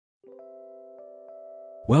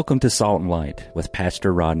Welcome to Salt and Light with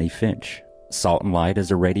Pastor Rodney Finch. Salt and Light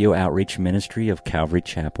is a radio outreach ministry of Calvary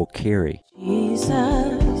Chapel, Cary. Jesus,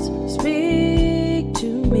 speak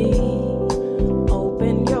to me.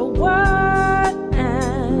 Open your word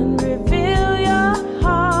and reveal your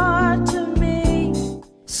heart to me.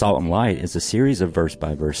 Salt and Light is a series of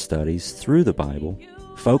verse-by-verse studies through the Bible,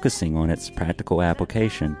 focusing on its practical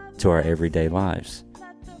application to our everyday lives.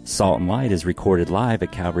 Salt and Light is recorded live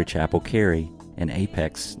at Calvary Chapel, Cary in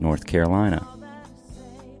Apex, North Carolina.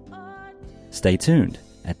 Stay tuned.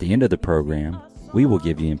 At the end of the program, we will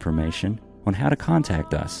give you information on how to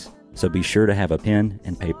contact us, so be sure to have a pen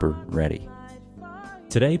and paper ready.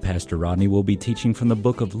 Today, Pastor Rodney will be teaching from the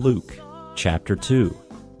book of Luke, chapter 2.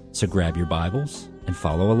 So grab your Bibles and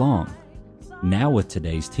follow along. Now with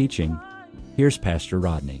today's teaching, here's Pastor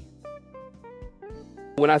Rodney.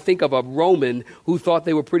 When I think of a Roman who thought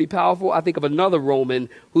they were pretty powerful, I think of another Roman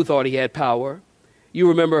who thought he had power. You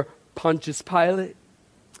remember Pontius Pilate?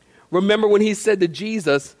 Remember when he said to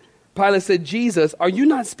Jesus, Pilate said, Jesus, are you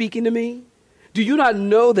not speaking to me? Do you not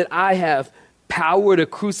know that I have power to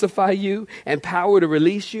crucify you and power to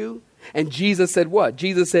release you? And Jesus said what?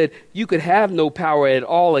 Jesus said, you could have no power at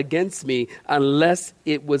all against me unless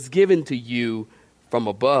it was given to you from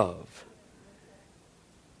above.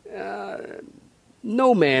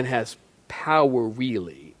 No man has power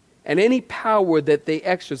really. And any power that they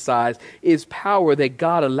exercise is power that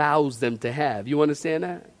God allows them to have. You understand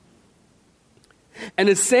that? And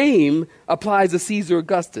the same applies to Caesar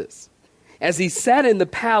Augustus. As he sat in the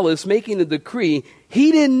palace making a decree,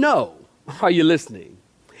 he didn't know. Are you listening?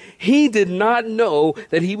 He did not know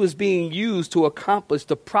that he was being used to accomplish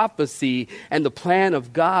the prophecy and the plan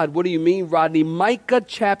of God. What do you mean, Rodney? Micah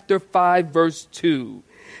chapter 5, verse 2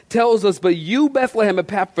 tells us, but you, Bethlehem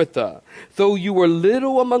Ephrathah, though you were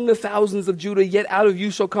little among the thousands of Judah, yet out of you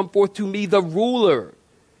shall come forth to me the ruler,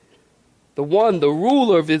 the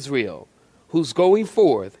ruler of Israel, whose going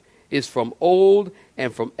forth is from old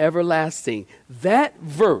and from everlasting. That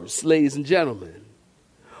verse, ladies and gentlemen,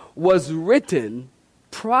 was written,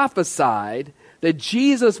 prophesied, that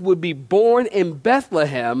Jesus would be born in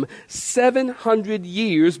Bethlehem 700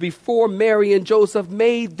 years before Mary and Joseph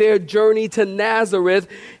made their journey to Nazareth.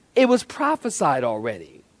 It was prophesied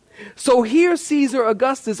already. So here, Caesar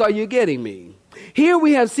Augustus, are you getting me? Here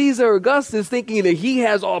we have Caesar Augustus thinking that he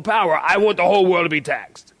has all power. I want the whole world to be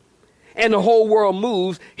taxed. And the whole world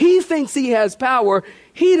moves. He thinks he has power.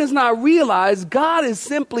 He does not realize God is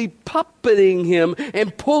simply puppeting him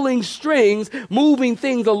and pulling strings, moving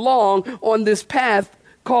things along on this path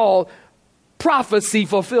called prophecy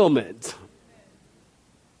fulfillment.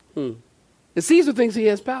 And Caesar thinks he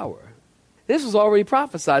has power. This was already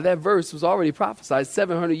prophesied. That verse was already prophesied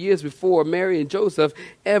 700 years before Mary and Joseph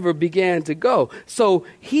ever began to go. So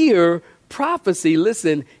here, prophecy,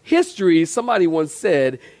 listen, history, somebody once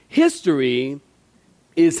said, history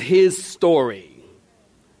is his story.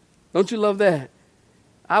 Don't you love that?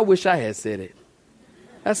 I wish I had said it.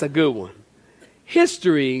 That's a good one.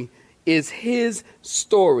 History is his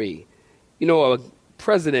story. You know,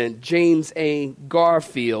 President James A.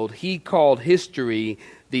 Garfield, he called history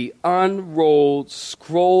the unrolled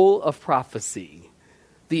scroll of prophecy.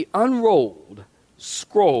 The unrolled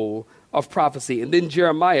scroll of prophecy. And then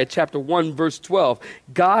Jeremiah chapter 1 verse 12,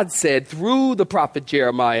 God said through the prophet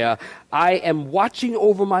Jeremiah, I am watching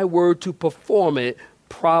over my word to perform it,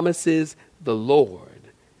 promises the Lord.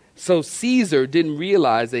 So Caesar didn't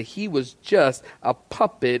realize that he was just a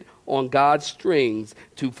puppet on God's strings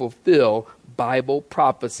to fulfill Bible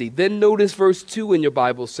prophecy. Then notice verse 2 in your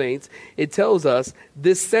Bible, saints. It tells us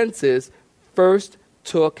this census first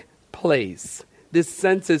took place. This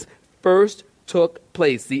census first took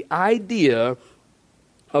place. The idea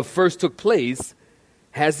of first took place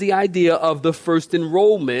has the idea of the first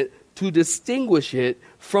enrollment to distinguish it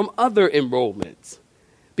from other enrollments,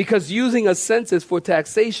 because using a census for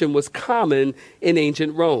taxation was common in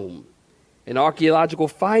ancient Rome. And archaeological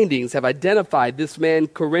findings have identified this man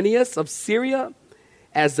Quirinius of Syria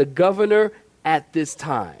as the governor at this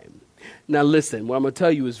time. Now listen, what I'm going to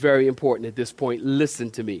tell you is very important at this point. Listen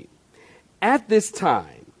to me. At this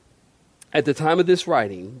time, at the time of this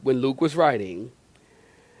writing, when Luke was writing,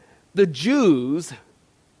 the Jews,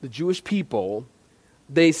 the Jewish people,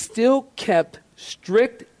 they still kept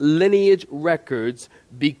strict lineage records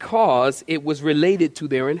because it was related to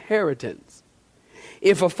their inheritance.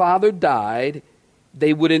 If a father died,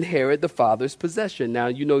 they would inherit the father's possession. Now,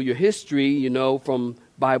 you know your history, you know from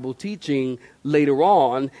Bible teaching later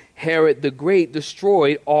on, Herod the Great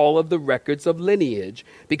destroyed all of the records of lineage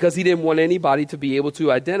because he didn't want anybody to be able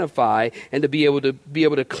to identify and to be able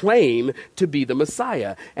to claim to be the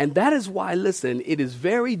Messiah. And that is why, listen, it is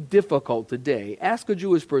very difficult today. Ask a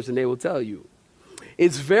Jewish person, they will tell you.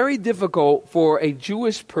 It's very difficult for a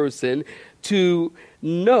Jewish person to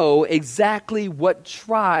know exactly what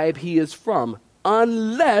tribe he is from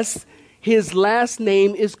unless his last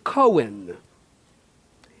name is Cohen.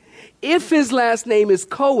 If his last name is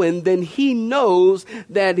Cohen, then he knows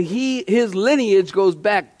that his lineage goes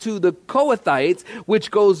back to the Kohathites, which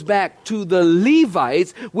goes back to the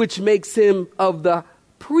Levites, which makes him of the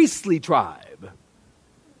priestly tribe.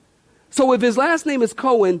 So if his last name is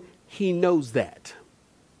Cohen, he knows that.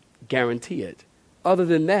 Guarantee it. Other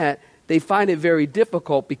than that, they find it very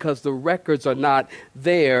difficult because the records are not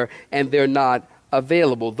there and they're not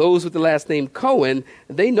available. Those with the last name Cohen,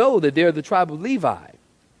 they know that they're the tribe of Levi.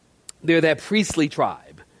 They're that priestly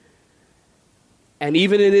tribe. And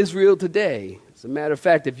even in Israel today, as a matter of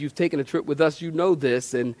fact, if you've taken a trip with us, you know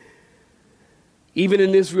this. And even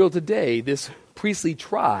in Israel today, this priestly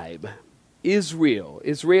tribe,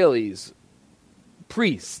 Israelis,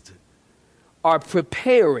 priests, are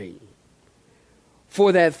preparing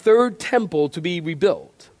for that third temple to be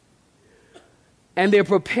rebuilt. And they're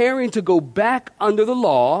preparing to go back under the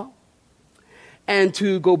law and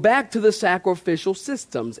to go back to the sacrificial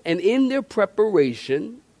systems. And in their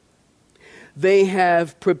preparation, they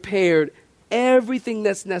have prepared everything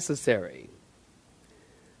that's necessary.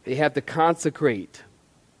 They have to consecrate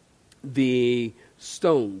the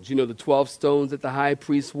stones. You know, the 12 stones that the high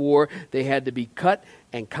priest wore, they had to be cut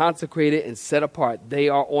and consecrated and set apart. They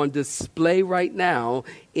are on display right now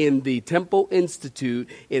in the Temple Institute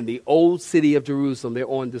in the old city of Jerusalem. They're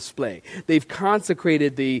on display. They've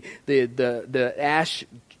consecrated the ash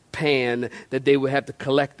pan that they would have to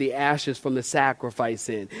collect the ashes from the sacrifice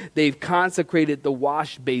in. They've consecrated the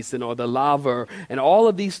wash basin or the laver, and all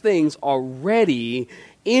of these things are ready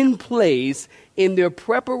in place in their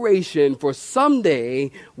preparation for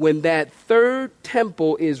someday when that third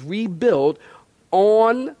temple is rebuilt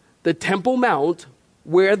on the Temple Mount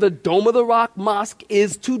where the Dome of the Rock Mosque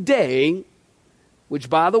is today, which,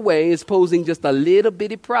 by the way, is posing just a little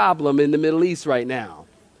bitty problem in the Middle East right now.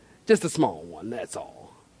 Just a small one, that's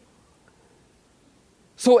all.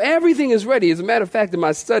 So everything is ready. As a matter of fact, in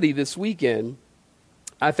my study this weekend,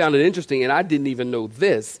 I found it interesting, and I didn't even know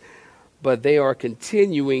this, but they are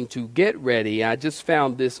continuing to get ready. I just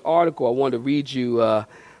found this article. I want to read you a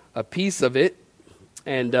piece of it.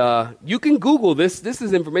 And you can Google this. This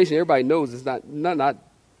is information everybody knows. It's not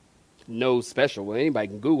no special. Well, anybody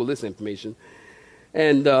can Google this information.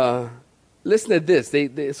 And listen to this.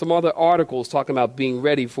 They some other articles talking about being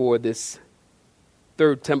ready for this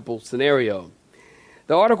third temple scenario.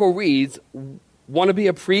 The article reads, want to be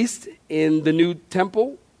a priest in the new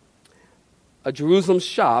temple? A Jerusalem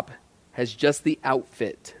shop has just the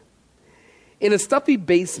outfit. In a stuffy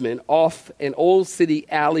basement off an old city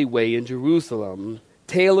alleyway in Jerusalem,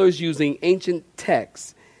 tailors using ancient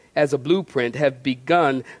texts as a blueprint have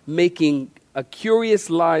begun making a curious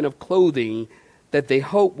line of clothing that they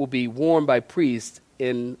hope will be worn by priests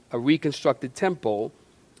in a reconstructed temple,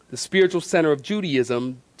 the spiritual center of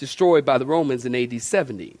Judaism destroyed by the Romans in AD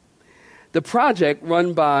 70. The project,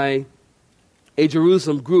 run by a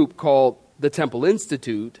Jerusalem group called the Temple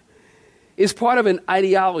Institute, is part of an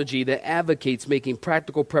ideology that advocates making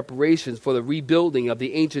practical preparations for the rebuilding of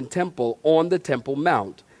the ancient temple on the Temple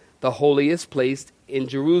Mount, the holiest place in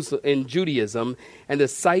Judaism, and the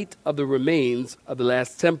site of the remains of the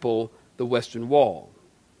last temple, the Western Wall.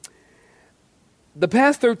 The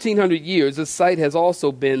past 1,300 years, the site has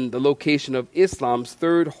also been the location of Islam's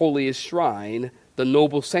third holiest shrine, the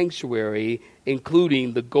noble sanctuary,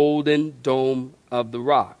 including the Golden Dome of the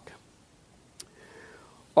Rock.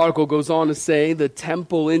 Article goes on to say the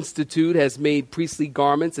Temple Institute has made priestly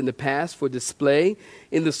garments in the past for display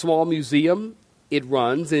in the small museum it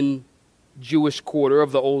runs in Jewish quarter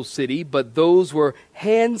of the old city, but those were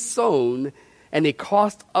hand sewn and they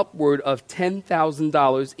cost upward of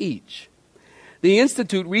 $10,000 each. The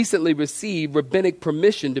Institute recently received rabbinic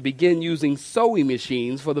permission to begin using sewing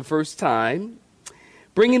machines for the first time,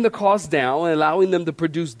 bringing the cost down and allowing them to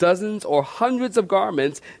produce dozens or hundreds of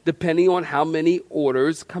garments depending on how many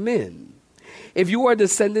orders come in. If you are a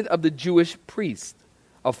descendant of the Jewish priest,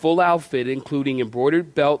 a full outfit including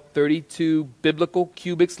embroidered belt 32 biblical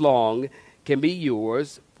cubits long can be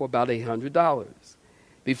yours for about $800.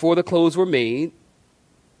 Before the clothes we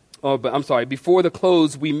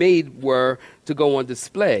made were to go on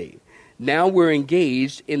display. Now we're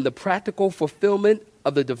engaged in the practical fulfillment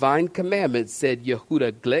of the divine commandments, said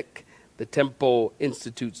Yehuda Glick, the Temple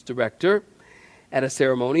Institute's director, at a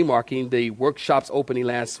ceremony marking the workshop's opening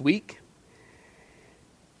last week.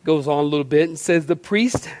 Goes on a little bit and says the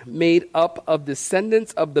priests, made up of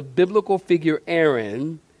descendants of the biblical figure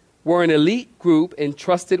Aaron, were an elite group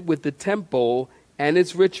entrusted with the temple and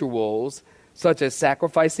its rituals, such as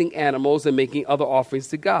sacrificing animals and making other offerings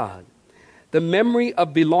to God. The memory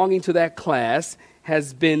of belonging to that class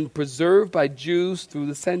has been preserved by Jews through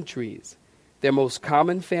the centuries. Their most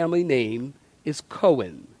common family name is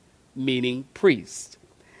Cohen, meaning priest.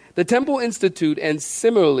 The Temple Institute and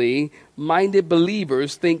similarly minded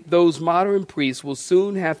believers think those modern priests will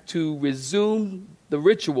soon have to resume the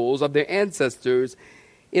rituals of their ancestors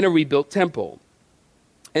in a rebuilt temple,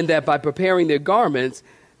 and that by preparing their garments,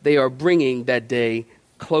 they are bringing that day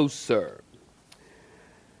closer.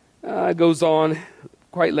 It goes on,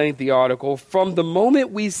 quite lengthy article. From the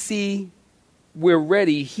moment we see we're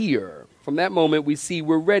ready here, from that moment we see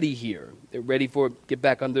we're ready here. They're ready for get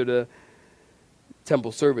back under the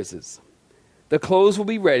temple services. The clothes will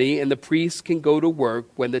be ready and the priests can go to work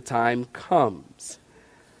when the time comes.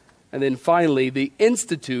 And then finally, the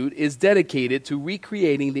Institute is dedicated to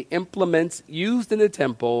recreating the implements used in the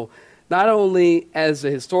temple, not only as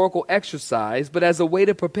a historical exercise, but as a way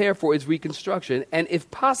to prepare for its reconstruction and, if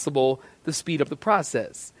possible, to speed up the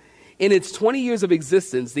process. In its 20 years of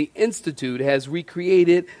existence, the Institute has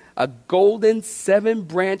recreated a golden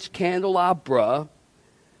 7-branch candelabra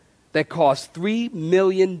that cost $3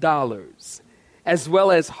 million, as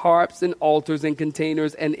well as harps and altars and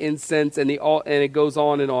containers and incense, and it goes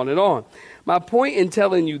on and on and on. My point in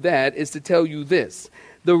telling you that is to tell you this.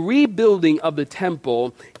 The rebuilding of the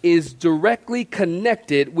temple is directly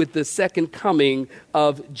connected with the second coming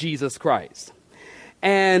of Jesus Christ.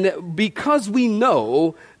 And because we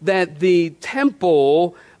know that the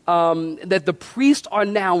temple, that the priests are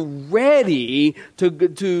now ready to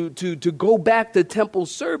go back to temple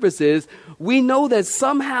services, we know that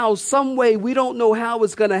somehow, some way, we don't know how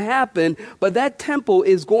it's going to happen, but that temple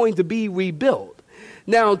is going to be rebuilt.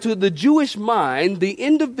 Now, to the Jewish mind, the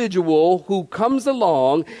individual who comes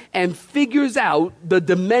along and figures out the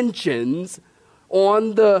dimensions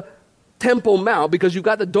on the Temple Mount, because you've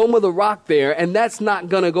got the Dome of the Rock there, and that's not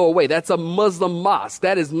going to go away. That's a Muslim mosque.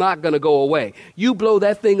 That is not going to go away. You blow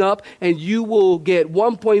that thing up, and you will get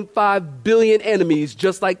 1.5 billion enemies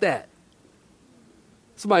just like that.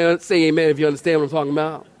 Somebody say amen if you understand what I'm talking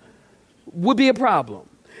about. Would be a problem.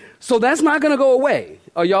 So that's not going to go away.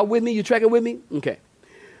 Are y'all with me? You tracking with me? Okay.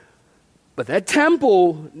 But that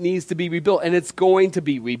temple needs to be rebuilt, and it's going to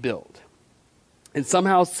be rebuilt. And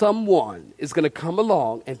somehow someone is going to come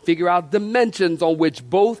along and figure out dimensions on which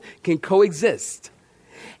both can coexist.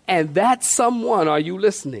 And that someone, are you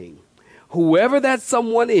listening? Whoever that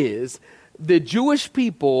someone is, the Jewish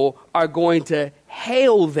people are going to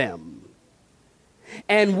hail them.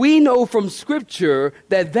 And we know from Scripture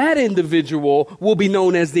that that individual will be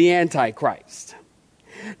known as the Antichrist.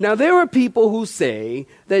 Now, there are people who say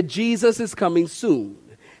that Jesus is coming soon.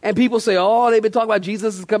 And people say, oh, they've been talking about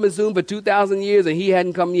Jesus is coming soon for 2,000 years and he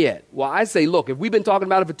hadn't come yet. Well, I say, look, if we've been talking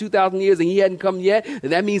about it for 2,000 years and he hadn't come yet,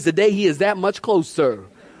 then that means today he is that much closer.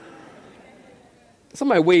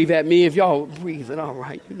 Somebody wave at me if y'all breathing. All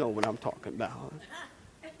right, you know what I'm talking about.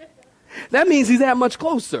 That means he's that much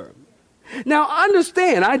closer. Now,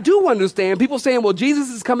 I do understand people saying, well, Jesus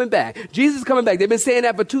is coming back. Jesus is coming back. They've been saying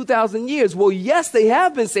that for 2,000 years. Well, yes, they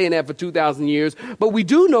have been saying that for 2,000 years, but we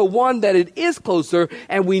do know, one, that it is closer,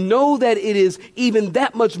 and we know that it is even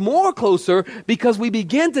that much more closer because we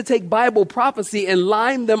begin to take Bible prophecy and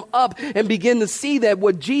line them up and begin to see that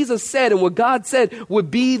what Jesus said and what God said would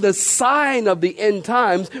be the sign of the end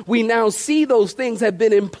times. We now see those things have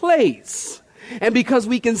been in place. And because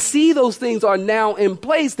we can see those things are now in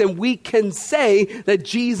place, then we can say that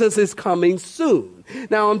Jesus is coming soon.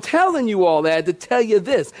 Now, I'm telling you all that to tell you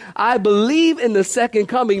this. I believe in the second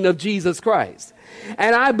coming of Jesus Christ.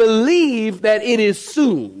 And I believe that it is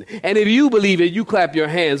soon. And if you believe it, you clap your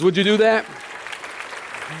hands. Would you do that?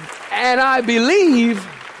 And I believe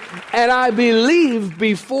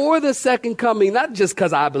before the second coming, not just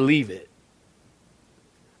because I believe it.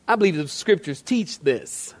 I believe the scriptures teach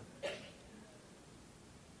this.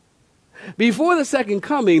 Before the second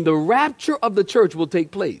coming, the rapture of the church will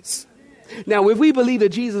take place. Now, if we believe that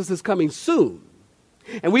Jesus is coming soon,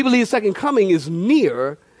 and we believe the second coming is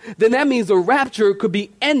near, then that means the rapture could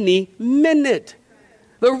be any minute.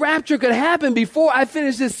 The rapture could happen before I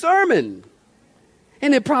finish this sermon.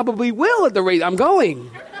 And it probably will at the rate I'm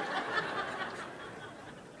going.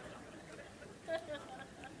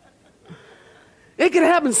 It can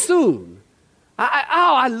happen soon.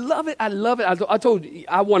 I love it. I love it. I told you,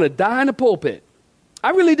 I want to die in the pulpit.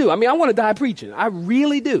 I really do. I mean, I want to die preaching. I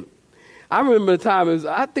really do. I remember the time,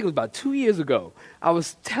 I think it was about 2 years ago, I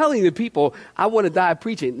was telling the people I want to die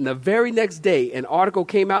preaching. And the very next day, an article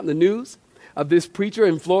came out in the news of this preacher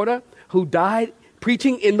in Florida who died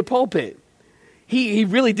preaching in the pulpit. He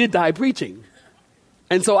really did die preaching.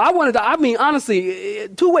 And so I wanted to, I mean, honestly,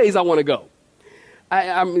 2 ways I want to go.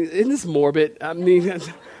 I mean, isn't this morbid? I mean,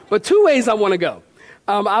 but 2 ways I want to go.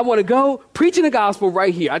 I want to go preaching the gospel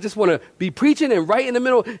right here. I just want to be preaching and right in the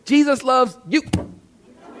middle, Jesus loves you.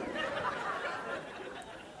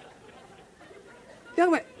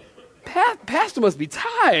 Young man, Pastor must be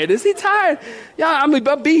tired. Is he tired? Y'all, I'm going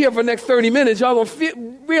to be here for the next 30 minutes. Y'all going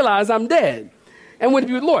to realize I'm dead and want to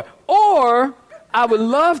be with the Lord. Or I would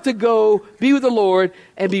love to go be with the Lord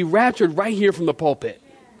and be raptured right here from the pulpit.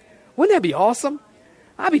 Wouldn't that be awesome?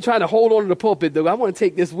 I'd be trying to hold on to the pulpit, though. I want to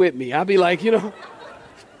take this with me. I'd be like,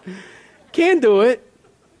 can't do it.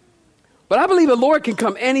 But I believe the Lord can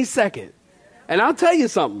come any second. And I'll tell you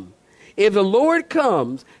something. If the Lord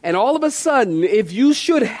comes and all of a sudden, if you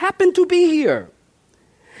should happen to be here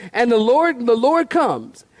and the Lord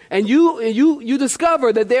comes and you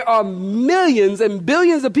discover that there are millions and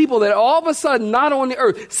billions of people that all of a sudden not on the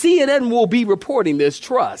earth, CNN will be reporting this,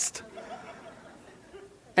 trust.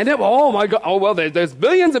 And then, oh my God, oh well, there's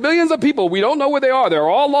billions and billions of people. We don't know where they are. They're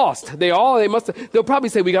all lost. They'll probably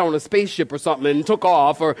say we got on a spaceship or something and took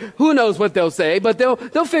off, or who knows what they'll say, but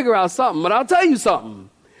they'll figure out something. But I'll tell you something.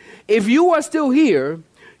 If you are still here,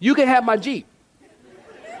 you can have my Jeep.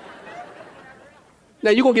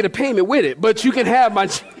 Now, you're going to get a payment with it, but you can have my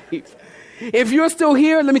Jeep. If you're still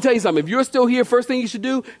here, let me tell you something. If you're still here, first thing you should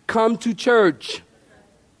do, come to church.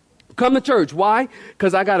 Come to church. Why?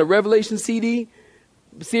 Because I got a Revelation CD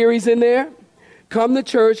series in there. Come to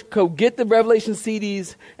church, go get the Revelation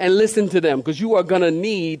CDs and listen to them, because you are going to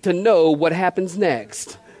need to know what happens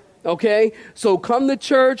next. Okay? So come to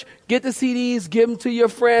church, get the CDs, give them to your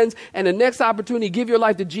friends, and the next opportunity, give your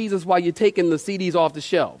life to Jesus while you're taking the CDs off the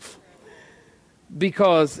shelf.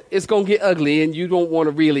 Because it's going to get ugly and you don't want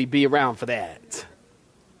to really be around for that.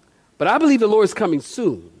 But I believe the Lord is coming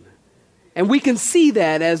soon. And we can see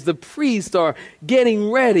that as the priests are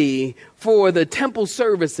getting ready for the temple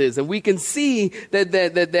services. And we can see that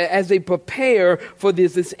as they prepare for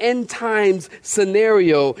this end times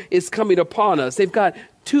scenario is coming upon us. They've got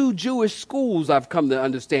 2 Jewish schools, I've come to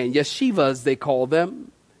understand. Yeshivas, they call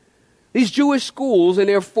them. These Jewish schools, and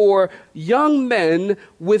they're for young men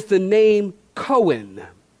with the name Cohen.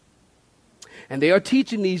 And they are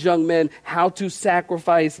teaching these young men how to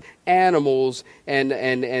sacrifice animals and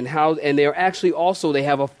they're actually also, they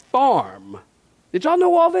have a farm. Did y'all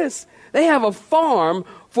know all this? They have a farm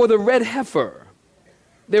for the red heifer.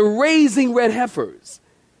 They're raising red heifers.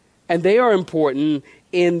 And they are important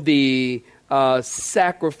in the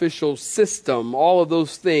sacrificial system. All of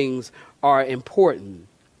those things are important.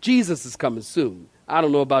 Jesus is coming soon. I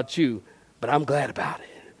don't know about you, but I'm glad about it.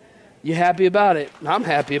 You happy about it? I'm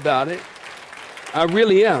happy about it. I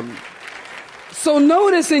really am. So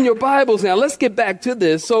notice in your Bibles now, let's get back to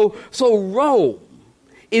this. So Rome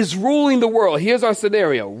is ruling the world. Here's our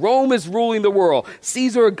scenario. Rome is ruling the world.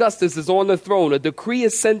 Caesar Augustus is on the throne. A decree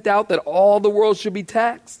is sent out that all the world should be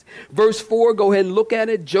taxed. Verse 4, go ahead and look at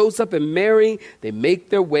it. Joseph and Mary, they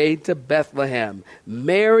make their way to Bethlehem.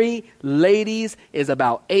 Mary, ladies, is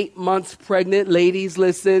about 8 months pregnant. Ladies,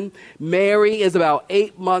 listen. Mary is about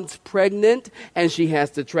 8 months pregnant, and she has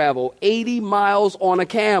to travel 80 miles on a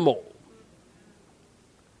camel.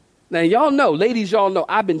 Now, y'all know, ladies, y'all know,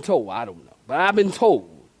 I've been told, I don't know, but I've been told,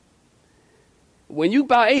 when you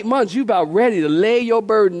about 8 months, you about ready to lay your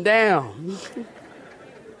burden down.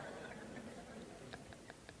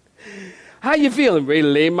 How you feeling? Ready to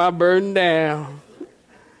lay my burden down.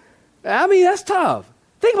 I mean, that's tough.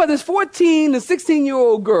 Think about this 14 to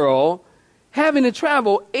 16-year-old girl having to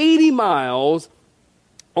travel 80 miles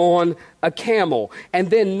on a camel. And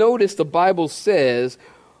then notice the Bible says,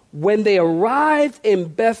 when they arrived in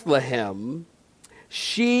Bethlehem,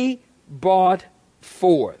 she brought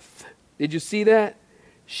forth. Did you see that?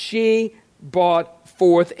 She brought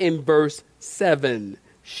forth in verse 7.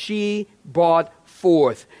 She brought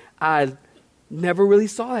forth. I never really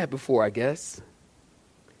saw that before, I guess.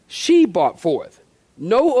 She brought forth.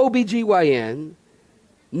 No OBGYN,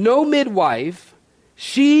 no midwife.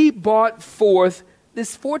 She brought forth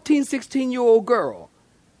this 14, 16-year-old girl.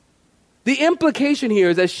 The implication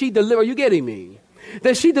here is that she delivered, are you getting me?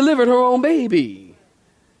 That she delivered her own baby.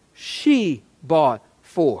 She brought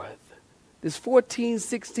forth. This 14,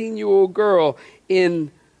 16-year-old girl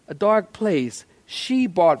in a dark place, she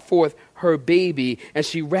brought forth her baby, and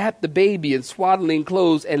she wrapped the baby in swaddling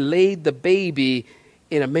clothes and laid the baby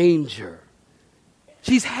in a manger.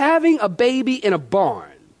 She's having a baby in a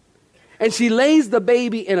barn, and she lays the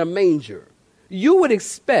baby in a manger. You would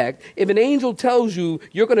expect, if an angel tells you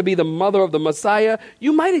you're going to be the mother of the Messiah,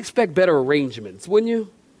 you might expect better arrangements, wouldn't you?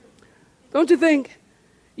 Don't you think?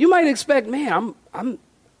 You might expect, man,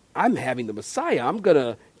 I'm having the Messiah. I'm going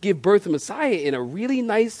to give birth to Messiah in a really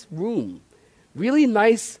nice room. Really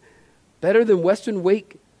nice, better than Western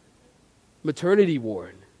Wake maternity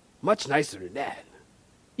ward. Much nicer than that.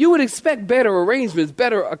 You would expect better arrangements,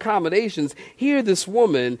 better accommodations. Here, this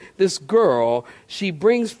woman, this girl, she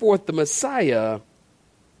brings forth the Messiah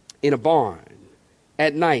in a barn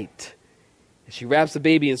at night. She wraps the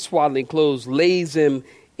baby in swaddling clothes, lays him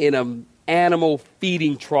in an animal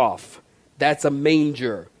feeding trough. That's a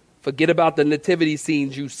manger. Forget about the nativity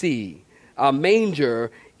scenes you see. A manger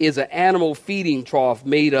is an animal feeding trough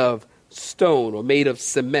made of stone or made of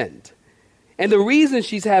cement. And the reason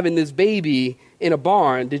she's having this baby in a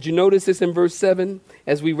barn, did you notice this in verse 7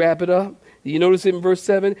 as we wrap it up? Did you notice it in verse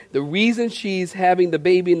 7? The reason she's having the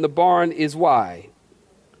baby in the barn is why?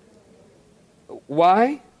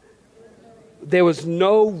 Why? There was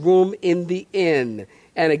no room in the inn.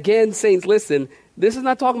 And again, saints, listen, this is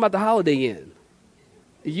not talking about the Holiday Inn.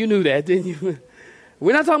 You knew that, didn't you?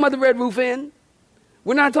 We're not talking about the Red Roof Inn.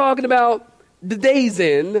 We're not talking about the Days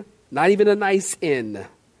Inn, not even a nice inn.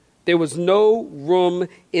 There was no room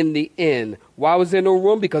in the inn. Why was there no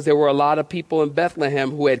room? Because there were a lot of people in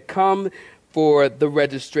Bethlehem who had come for the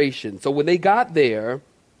registration. So when they got there,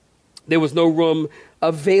 there was no room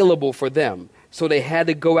available for them. So they had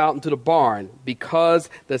to go out into the barn because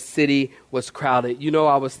the city was crowded. You know,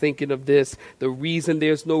 I was thinking of this. The reason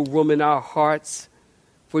there's no room in our hearts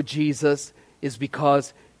for Jesus is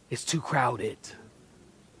because it's too crowded.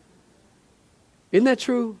 Isn't that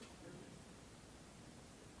true?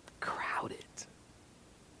 Crowded.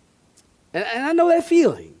 And I know that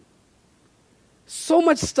feeling. So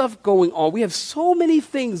much stuff going on. We have so many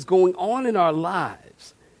things going on in our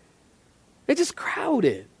lives. They're just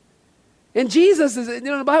crowded. And Jesus is,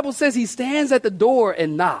 the Bible says he stands at the door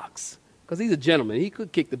and knocks. Because he's a gentleman. He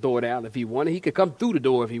could kick the door down if he wanted. He could come through the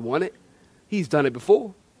door if he wanted. He's done it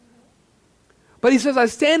before. But he says, I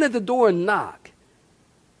stand at the door and knock.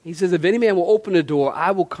 He says, if any man will open the door,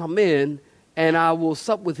 I will come in and I will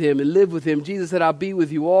sup with him and live with him. Jesus said, I'll be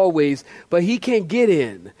with you always. But he can't get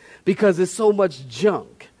in because there's so much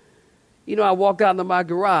junk. You know, I walked out into my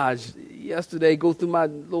garage yesterday, go through my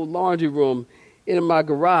little laundry room in my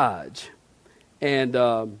garage. And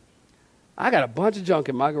I got a bunch of junk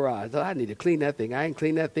in my garage. I need to clean that thing. I ain't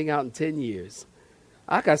cleaned that thing out in 10 years.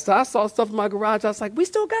 I saw stuff in my garage. I was like, we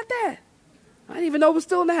still got that. I didn't even know it was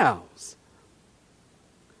still in the house.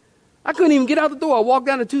 I couldn't even get out the door. I walked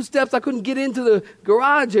down the 2 steps. I couldn't get into the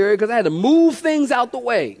garage area because I had to move things out the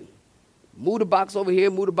way. Move the box over here,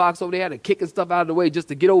 move the box over there. I had to kicking stuff out of the way just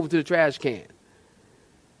to get over to the trash can.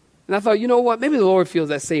 And I thought, you know what? Maybe the Lord feels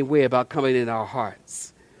that same way about coming in our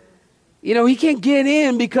hearts. You know, he can't get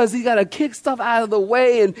in because he got to kick stuff out of the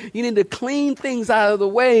way and you need to clean things out of the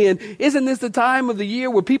way. And isn't this the time of the year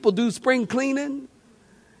where people do spring cleaning?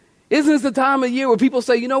 Isn't this the time of year where people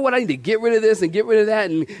say, you know what, I need to get rid of this and get rid of that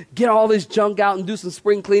and get all this junk out and do some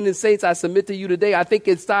spring cleaning? Saints, I submit to you today, I think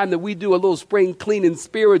it's time that we do a little spring cleaning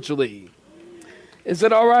spiritually. Is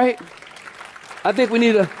that all right? I think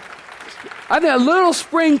a little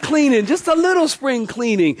spring cleaning, just a little spring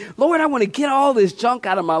cleaning. Lord, I want to get all this junk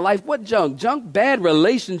out of my life. What junk? Junk, bad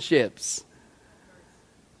relationships.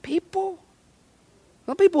 People?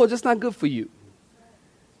 Some people are just not good for you.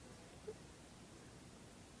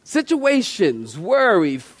 Situations,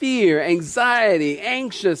 worry, fear, anxiety,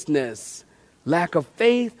 anxiousness, lack of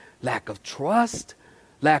faith, lack of trust,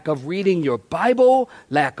 lack of reading your Bible,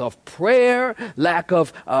 lack of prayer, lack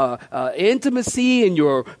of intimacy in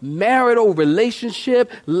your marital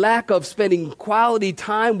relationship, lack of spending quality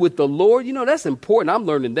time with the Lord. You know, that's important. I'm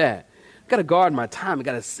learning that. I got to guard my time.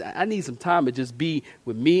 I need some time to just be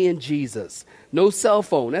with me and Jesus. No cell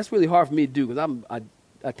phone. That's really hard for me to do because I'm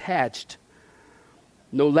attached.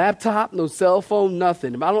 No laptop, no cell phone,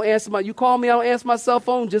 nothing. If I don't answer you call me, I don't answer my cell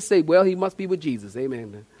phone, just say, well, he must be with Jesus.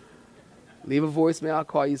 Amen, man. Leave a voicemail, I'll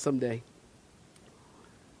call you someday.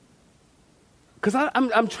 Because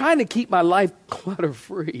I'm trying to keep my life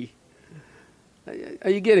clutter-free. Are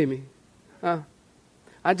you getting me?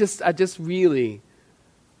 I just really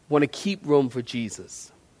want to keep room for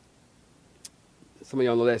Jesus. Some of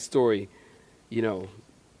y'all know that story, you know,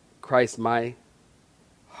 Christ, my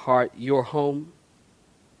heart, your home.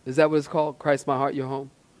 Is that what it's called? Christ, my heart, your home?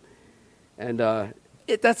 And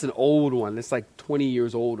that's an old one. It's like 20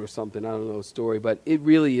 years old or something. I don't know the story, but it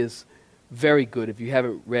really is very good. If you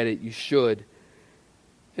haven't read it, you should.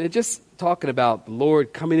 And it's just talking about the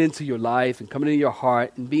Lord coming into your life and coming into your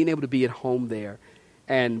heart and being able to be at home there.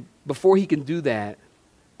 And before he can do that,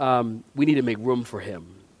 we need to make room for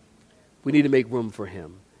him. We need to make room for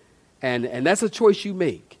him. And that's a choice you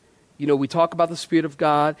make. You know, we talk about the Spirit of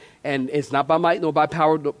God, and it's not by might nor by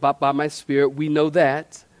power, but by my Spirit. We know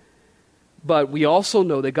that. But we also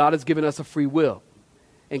know that God has given us a free will.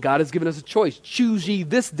 And God has given us a choice. Choose ye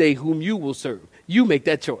this day whom you will serve. You make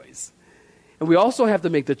that choice. And we also have to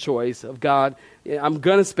make the choice of, God, I'm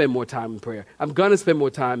going to spend more time in prayer. I'm going to spend more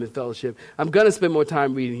time in fellowship. I'm going to spend more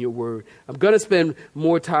time reading your word. I'm going to spend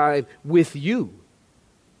more time with you.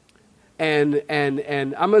 And I'm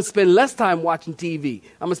going to spend less time watching TV.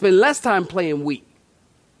 I'm going to spend less time playing Wii.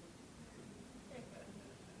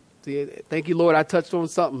 See, thank you, Lord. I touched on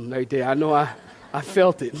something right there. I know I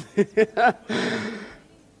felt it.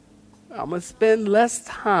 I'm going to spend less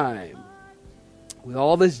time with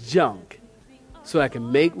all this junk so I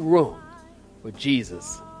can make room for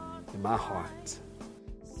Jesus in my heart.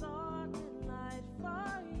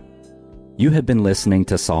 You have been listening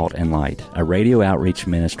to Salt and Light, a radio outreach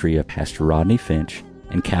ministry of Pastor Rodney Finch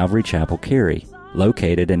and Calvary Chapel Cary,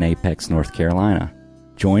 located in Apex, North Carolina.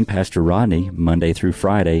 Join Pastor Rodney Monday through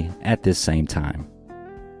Friday at this same time.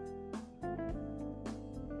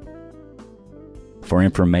 For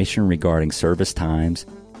information regarding service times,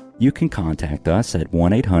 you can contact us at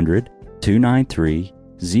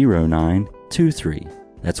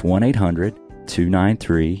 1-800-293-0923. That's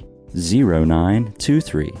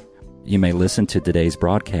 1-800-293-0923. You may listen to today's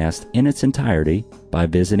broadcast in its entirety by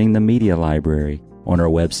visiting the media library on our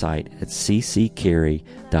website at cccary.org.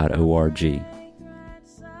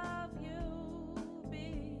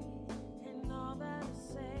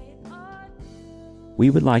 We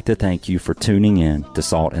would like to thank you for tuning in to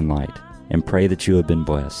Salt and Light and pray that you have been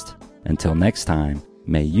blessed. Until next time,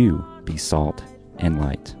 may you be salt and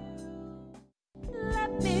light.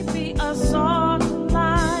 Let me be a salt.